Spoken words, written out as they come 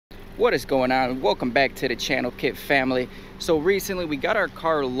What is going on? Welcome back to the channel, Kit family. So recently we got our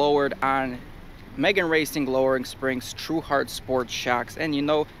car lowered on Megan Racing Lowering Springs True Heart Sports shocks, and you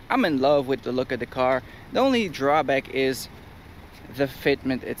know, I'm in love with the look of the car. The only drawback is the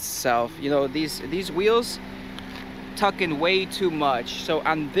fitment itself. You know, these wheels tuck in way too much. So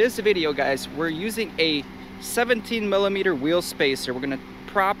on this video, guys, we're using a 17mm wheel spacer. We're gonna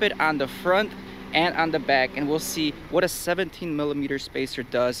prop it on the front and on the back, and we'll see what a 17mm spacer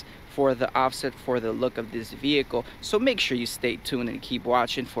does for the offset, for the look of this vehicle. So make sure you stay tuned and keep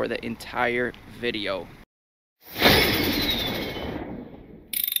watching for the entire video.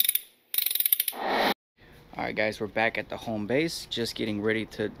 Alright guys, we're back at the home base, just getting ready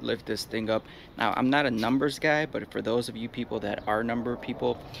to lift this thing up. Now, I'm not a numbers guy, but for those of you people that are number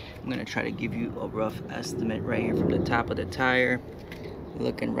people, I'm going to try to give you a rough estimate right here from the top of the tire,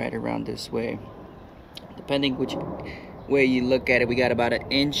 looking right around this way. Depending which way you look at it, we got about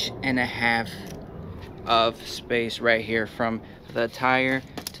 1.5 inches of space right here from the tire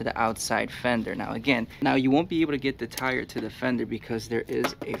to the outside fender. Now again, you won't be able to get the tire to the fender because there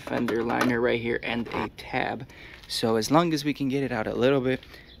is a fender liner right here and a tab. So as long as we can get it out a little bit,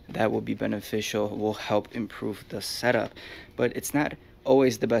 that will be beneficial, will help improve the setup. But it's not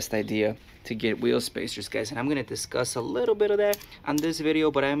always the best idea to get wheel spacers, guys, and I'm going to discuss a little bit of that on this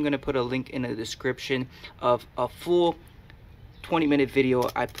video, but I'm going to put a link in the description of a full 20-minute video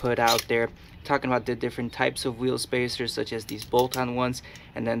I put out there talking about the different types of wheel spacers, such as these bolt-on ones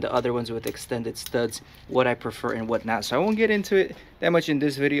and then the other ones with extended studs, what I prefer and what not. So I won't get into it that much in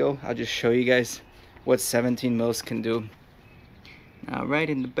this video. I'll just show you guys what 17 mils can do. Now right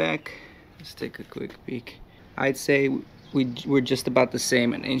in the back, let's take a quick peek. I'd say we're just about the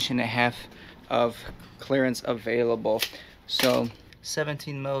same, 1.5 inches of clearance available. So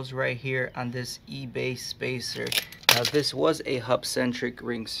 17 mils right here on this eBay spacer. Now this was a hub-centric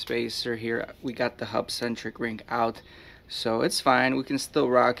ring spacer here. We got the hub-centric ring out, so it's fine. We can still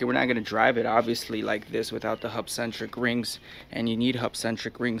rock it. We're not going to drive it obviously like this without the hub-centric rings, and you need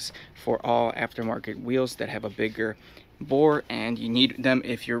hub-centric rings for all aftermarket wheels that have a bigger bore, and you need them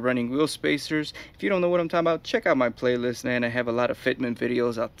if you're running wheel spacers. If you don't know what I'm talking about, check out my playlist, man. I have a lot of fitment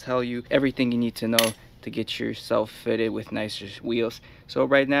videos. I'll tell you everything you need to know to get yourself fitted with nicer wheels. So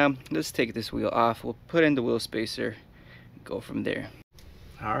right now, let's take this wheel off. We'll put in the wheel spacer, go from there.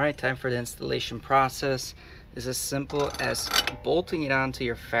 All right, time for the installation process. It's as simple as bolting it onto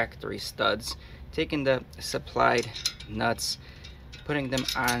your factory studs, taking the supplied nuts, putting them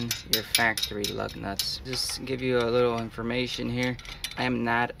on your factory lug nuts. Just give you a little information here. I am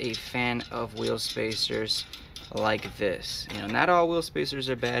not a fan of wheel spacers like this. You know, not all wheel spacers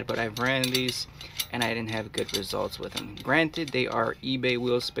are bad, but I've ran these and I didn't have good results with them. Granted, they are eBay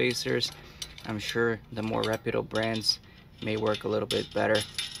wheel spacers. I'm sure the more reputable brands may work a little bit better,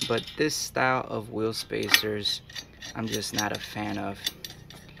 but this style of wheel spacers I'm just not a fan of.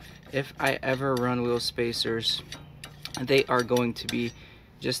 If I ever run wheel spacers, they are going to be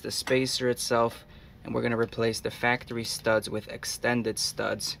just the spacer itself, and we're going to replace the factory studs with extended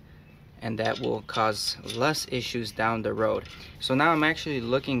studs, and that will cause less issues down the road. So now I'm actually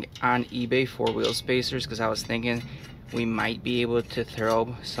looking on eBay for wheel spacers because I was thinking we might be able to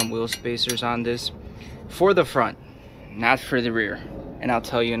throw some wheel spacers on this for the front, not for the rear, and I'll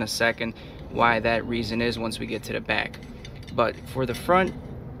tell you in a second why that reason is once we get to the back. But for the front,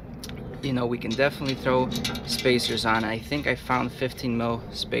 you know, we can definitely throw spacers on. I think I found 15 mil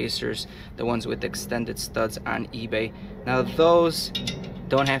spacers, the ones with extended studs, on eBay. Now those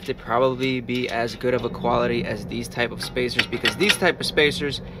don't have to probably be as good of a quality as these type of spacers, because these type of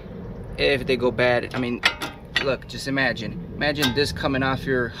spacers, if they go bad, I mean, look, just imagine this coming off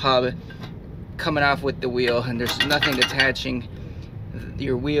your hub, coming off with the wheel, and there's nothing attaching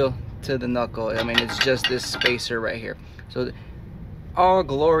your wheel to the knuckle. I mean, it's just this spacer right here. So all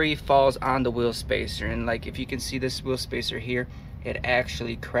glory falls on the wheel spacer. And like, if you can see this wheel spacer here, it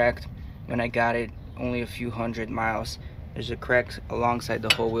actually cracked when I got it only a few hundred miles. There's a crack alongside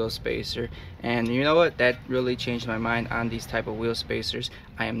the whole wheel spacer, and you know what, that really changed my mind on these type of wheel spacers.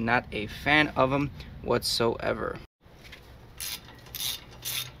 I am not a fan of them whatsoever.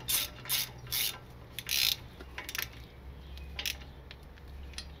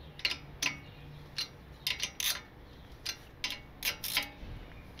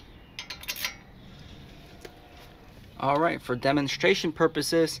 All right, for demonstration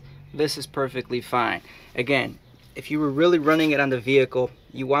purposes, this is perfectly fine. Again, if you were really running it on the vehicle,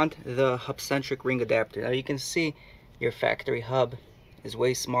 you want the hub-centric ring adapter. Now you can see your factory hub is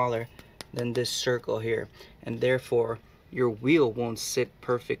way smaller than this circle here, and therefore your wheel won't sit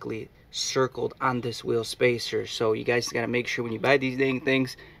perfectly circled on this wheel spacer. So you guys gotta make sure when you buy these dang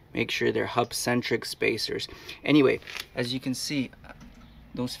things make sure they're hub centric spacers. Anyway, as you can see,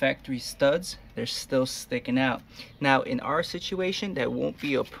 those factory studs, they're still sticking out. Now in our situation, that won't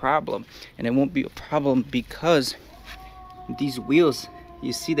be a problem, and it won't be a problem because these wheels,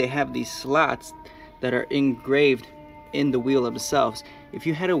 you see they have these slots that are engraved in the wheel themselves. If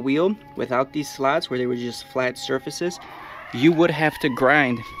you had a wheel without these slots, where they were just flat surfaces, you would have to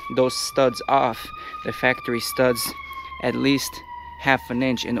grind those studs off, the factory studs, at least half an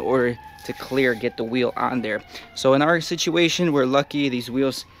inch in order to get the wheel on there. So in our situation, we're lucky. These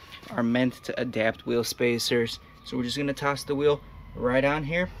wheels are meant to adapt wheel spacers. So we're just gonna toss the wheel right on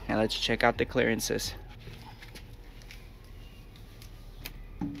here, and let's check out the clearances.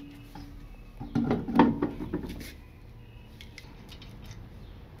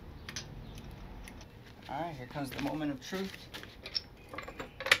 All right, here comes the moment of truth.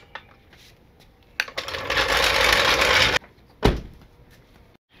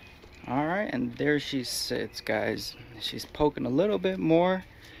 All right, and there she sits, guys. She's poking a little bit more.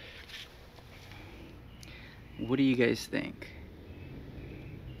 What do you guys think?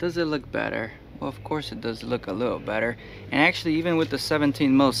 Does it look better? Well, of course it does look a little better. And actually, even with the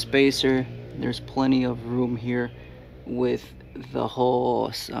 17 mil spacer, there's plenty of room here with the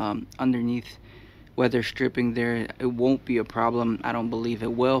whole underneath weather stripping there. It won't be a problem. I don't believe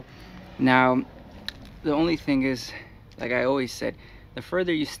it will. Now, the only thing is, like I always said, the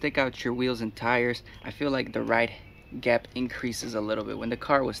further you stick out your wheels and tires, I feel like the ride gap increases a little bit. When the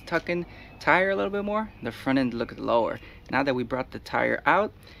car was tucking tire a little bit more, the front end looked lower. Now that we brought the tire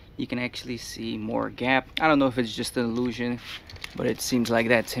out, you can actually see more gap. I don't know if it's just an illusion, but it seems like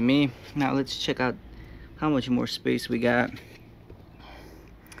that to me. Now let's check out how much more space we got.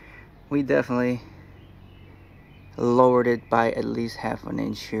 We definitely lowered it by at least half an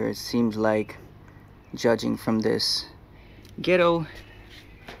inch here. It seems like, judging from this ghetto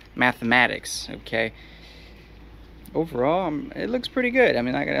mathematics, okay, overall it looks pretty good. I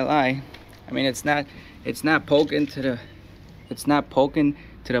mean, not gonna lie. I mean, it's not poking to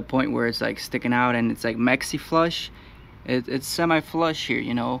the point where it's like sticking out and it's like maxi flush. It's semi flush here,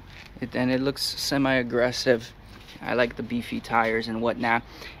 you know, and it looks semi aggressive. I like the beefy tires and whatnot,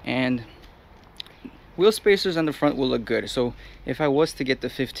 and wheel spacers on the front will look good. So if I was to get the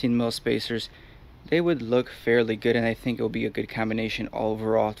 15 mil spacers, they would look fairly good, and I think it will be a good combination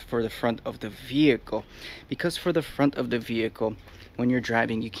overall for the front of the vehicle. Because for the front of the vehicle, when you're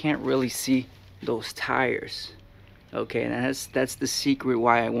driving, you can't really see those tires, okay, and that's the secret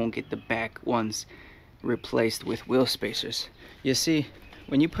why I won't get the back ones replaced with wheel spacers. You see,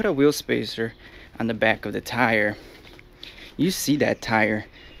 when you put a wheel spacer on the back of the tire, you see that tire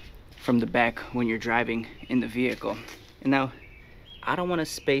from the back when you're driving in the vehicle. And now I don't want to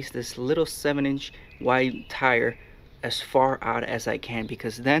space this little 7-inch wide tire as far out as I can,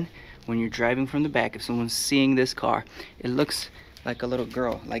 because then when you're driving from the back, if someone's seeing this car, it looks like a little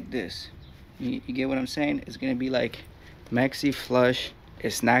girl like this. You get what I'm saying? It's gonna be like maxi flush.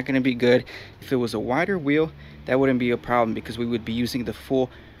 It's not gonna be good. If it was a wider wheel, that wouldn't be a problem because we would be using the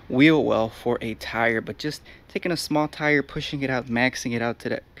full wheel well for a tire. But just taking a small tire, pushing it out, maxing it out to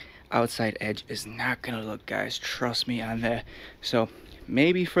the outside edge is not gonna look, guys. Trust me on that. So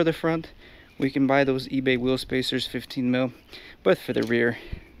maybe for the front we can buy those eBay wheel spacers 15 mil, but for the rear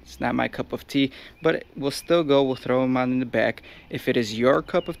it's not my cup of tea. But we'll still go, we'll throw them on in the back if it is your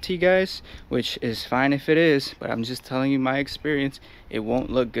cup of tea, guys, which is fine if it is, but I'm just telling you my experience, it won't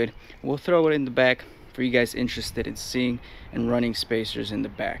look good. We'll throw it in the back for you guys interested in seeing and running spacers in the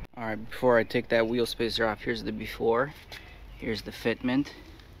back. All right, before I take that wheel spacer off, here's the before, here's the fitment.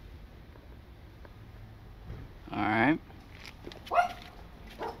 All right,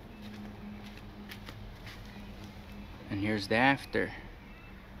 and here's the after.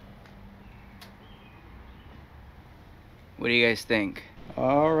 What do you guys think?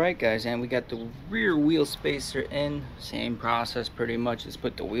 All right, guys, and we got the rear wheel spacer in. Same process pretty much. Let's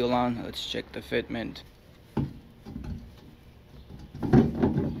put the wheel on. Let's check the fitment.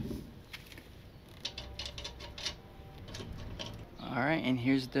 All right, and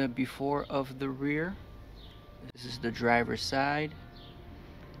here's the before of the rear. This is the driver's side.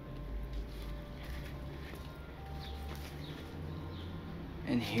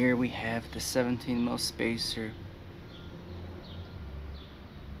 And here we have the 17 mil spacer.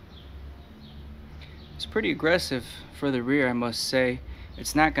 It's pretty aggressive for the rear, I must say.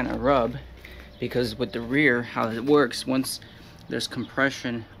 It's not gonna rub because with the rear, how it works, once there's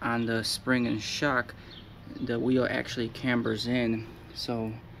compression on the spring and shock, the wheel actually cambers in.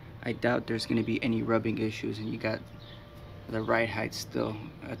 So I doubt there's going to be any rubbing issues. And you got the ride height still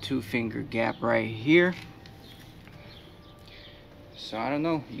a 2-finger gap right here. So I don't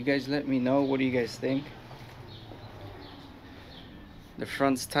know, you guys let me know, what do you guys think? The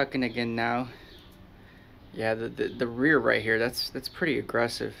front's tucking again now. Yeah, the rear right here, that's pretty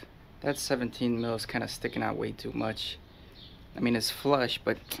aggressive. That 17 mil is kind of sticking out way too much. I mean, it's flush,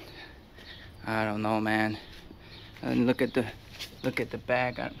 but I don't know, man. And look at the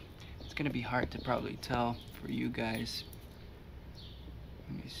back. It's gonna be hard to probably tell for you guys.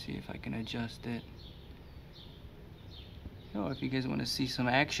 Let me see if I can adjust it. So if you guys want to see some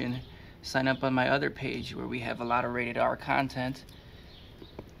action, sign up on my other page where we have a lot of rated R content.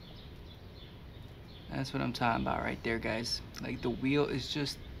 That's what I'm talking about right there, guys. Like, the wheel is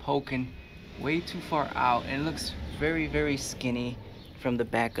just poking way too far out, and it looks very, very skinny from the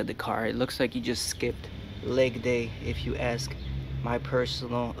back of the car. It looks like you just skipped leg day, if you ask my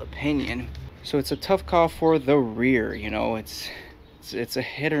personal opinion. So it's a tough call for the rear, you know. It's a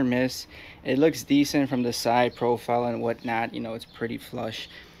hit or miss. It looks decent from the side profile and whatnot, you know. It's pretty flush.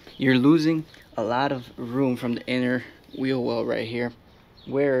 You're losing a lot of room from the inner wheel well right here,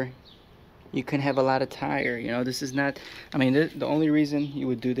 where you can have a lot of tire, you know. This is not, I mean, the only reason you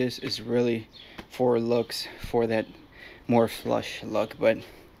would do this is really for looks, for that more flush look, but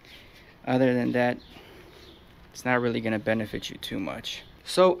other than that, it's not really going to benefit you too much.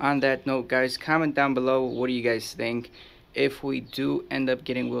 So on that note, guys, comment down below, what do you guys think? If we do end up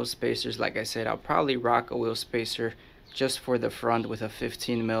getting wheel spacers, like I said, I'll probably rock a wheel spacer just for the front with a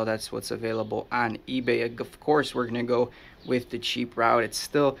 15 mil. That's what's available on eBay. Of course, we're gonna go with the cheap route. It's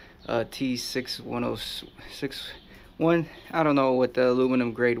still a T61061. I don't know what the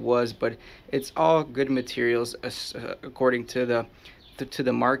aluminum grade was, but it's all good materials according to the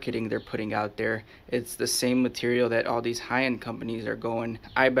marketing they're putting out there. It's the same material that all these high-end companies are going.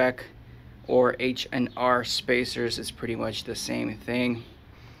 IBEC or H&R spacers is pretty much the same thing.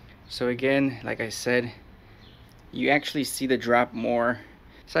 So again, like I said, you actually see the drop more.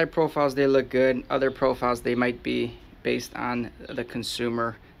 Side profiles, they look good. Other profiles, they might be based on the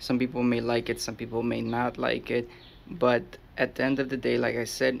consumer. Some people may like it, some people may not like it, but at the end of the day, like I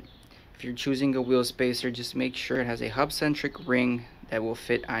said, if you're choosing a wheel spacer, just make sure it has a hub-centric ring that will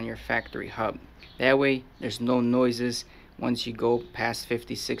fit on your factory hub. That way, there's no noises. Once you go past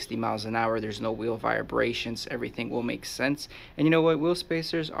 50-60 miles an hour, there's no wheel vibrations. Everything will make sense. And you know what? Wheel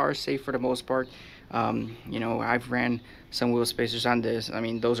spacers are safe for the most part. You know, I've ran some wheel spacers on this. I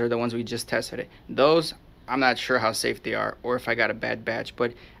mean, those are the ones we just tested. Those, I'm not sure how safe they are, or if I got a bad batch.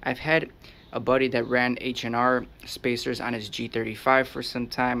 But I've had a buddy that ran H&R spacers on his G35 for some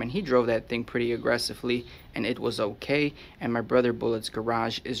time, and he drove that thing pretty aggressively, and it was okay. And my brother Bullet's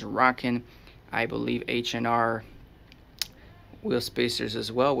garage is rocking, I believe, H&R wheel spacers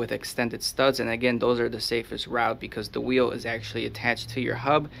as well with extended studs, and again, those are the safest route because the wheel is actually attached to your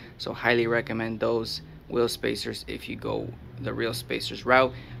hub. So highly recommend those wheel spacers if you go the real spacers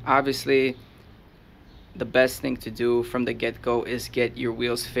route. Obviously, the best thing to do from the get-go is get your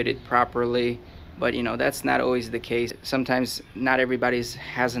wheels fitted properly, but you know, that's not always the case. Sometimes not everybody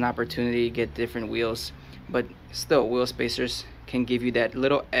has an opportunity to get different wheels, but still, wheel spacers can give you that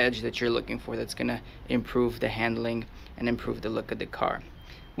little edge that you're looking for, that's gonna improve the handling and improve the look of the car.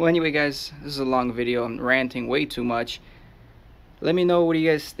 Well, anyway, guys, this is a long video. I'm ranting way too much. Let me know what you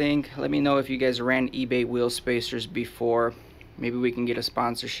guys think. Let me know if you guys ran eBay wheel spacers before. Maybe we can get a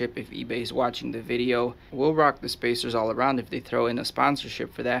sponsorship if eBay is watching the video. We'll rock the spacers all around if they throw in a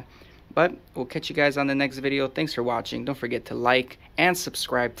sponsorship for that. But we'll catch you guys on the next video. Thanks for watching. Don't forget to like and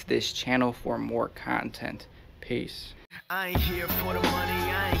subscribe to this channel for more content. Peace. I ain't here for the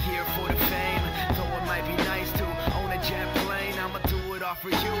money, I ain't here for the fame. Though it might be nice to own a jet plane, I'ma do it all for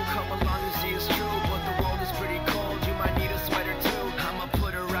you. Come along and see it's true, but the world is pretty cold. You might need a sweater too. I'ma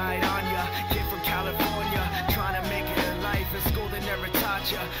put a ride on ya. Kid from California, trying to make it in life. In school they never taught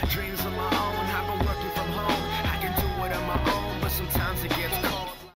ya. Dreams of my own, I've been working from home. I can do it on my own, but sometimes it